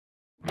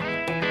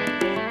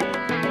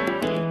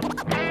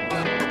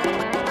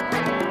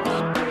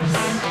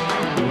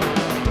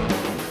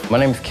My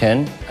name's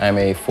Ken. I'm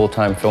a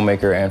full-time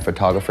filmmaker and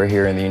photographer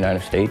here in the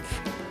United States.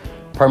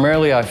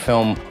 Primarily, I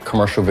film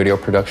commercial video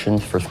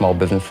productions for small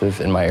businesses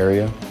in my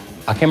area.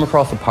 I came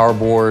across the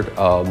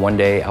PWRBOARD one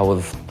day. I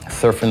was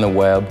surfing the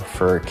web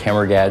for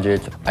camera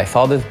gadgets. I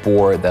saw this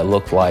board that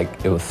looked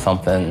like it was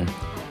something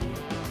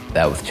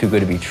that was too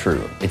good to be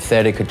true. It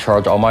said it could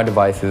charge all my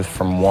devices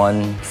from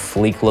one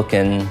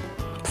sleek-looking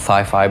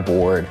sci-fi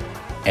board,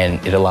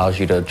 and it allows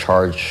you to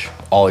charge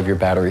all of your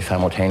batteries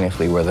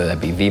simultaneously, whether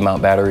that be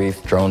V-mount batteries,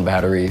 drone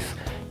batteries,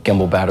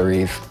 gimbal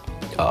batteries,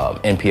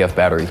 NPF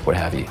batteries, what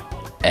have you.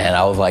 And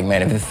I was like,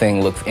 man, if this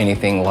thing looks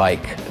anything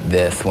like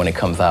this when it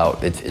comes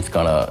out, it's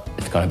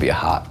gonna be a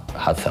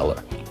hot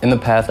seller. In the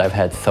past, I've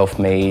had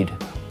self-made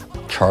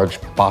charge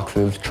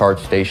boxes, charge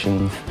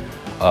stations,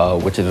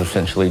 which is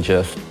essentially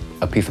just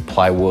a piece of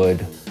plywood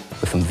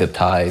with some zip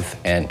ties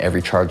and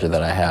every charger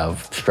that I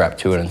have strapped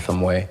to it in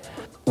some way.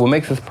 What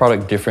makes this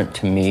product different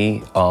to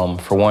me,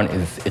 for one,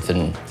 is it's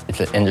an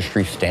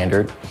industry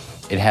standard.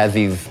 It has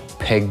these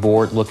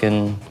pegboard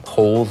looking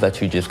holes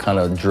that you just kind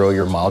of drill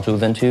your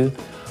modules into.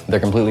 They're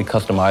completely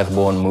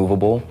customizable and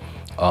movable.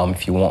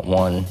 If you want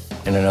one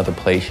in another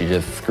place, you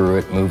just screw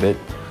it, move it.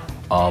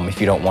 If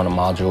you don't want a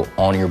module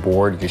on your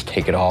board, you just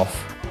take it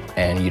off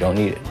and you don't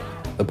need it.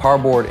 The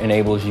PWRBOARD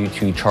enables you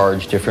to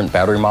charge different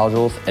battery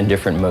modules in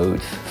different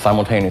modes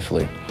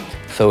simultaneously.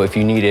 So if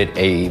you needed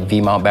a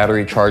V-mount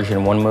battery charged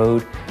in one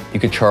mode, you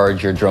could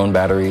charge your drone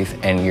batteries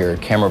and your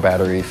camera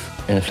batteries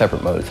in a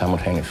separate mode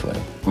simultaneously.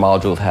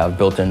 Modules have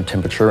built-in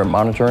temperature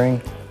monitoring,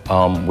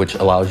 which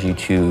allows you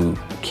to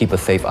keep a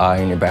safe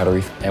eye on your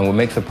batteries. And what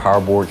makes a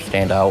PWRBOARD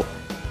stand out,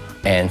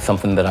 and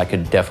something that I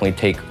could definitely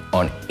take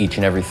on each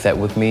and every set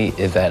with me,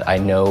 is that I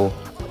know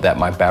that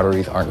my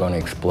batteries aren't going to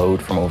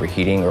explode from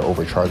overheating or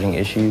overcharging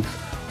issues.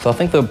 So I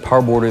think the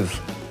PWRBOARD is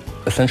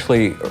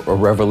essentially a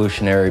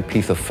revolutionary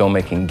piece of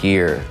filmmaking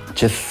gear.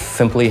 Just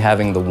simply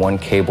having the one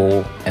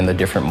cable and the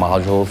different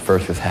modules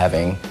versus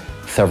having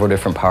several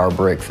different power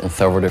bricks and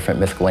several different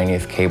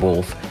miscellaneous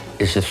cables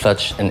is just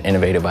such an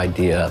innovative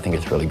idea. I think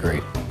it's really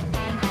great.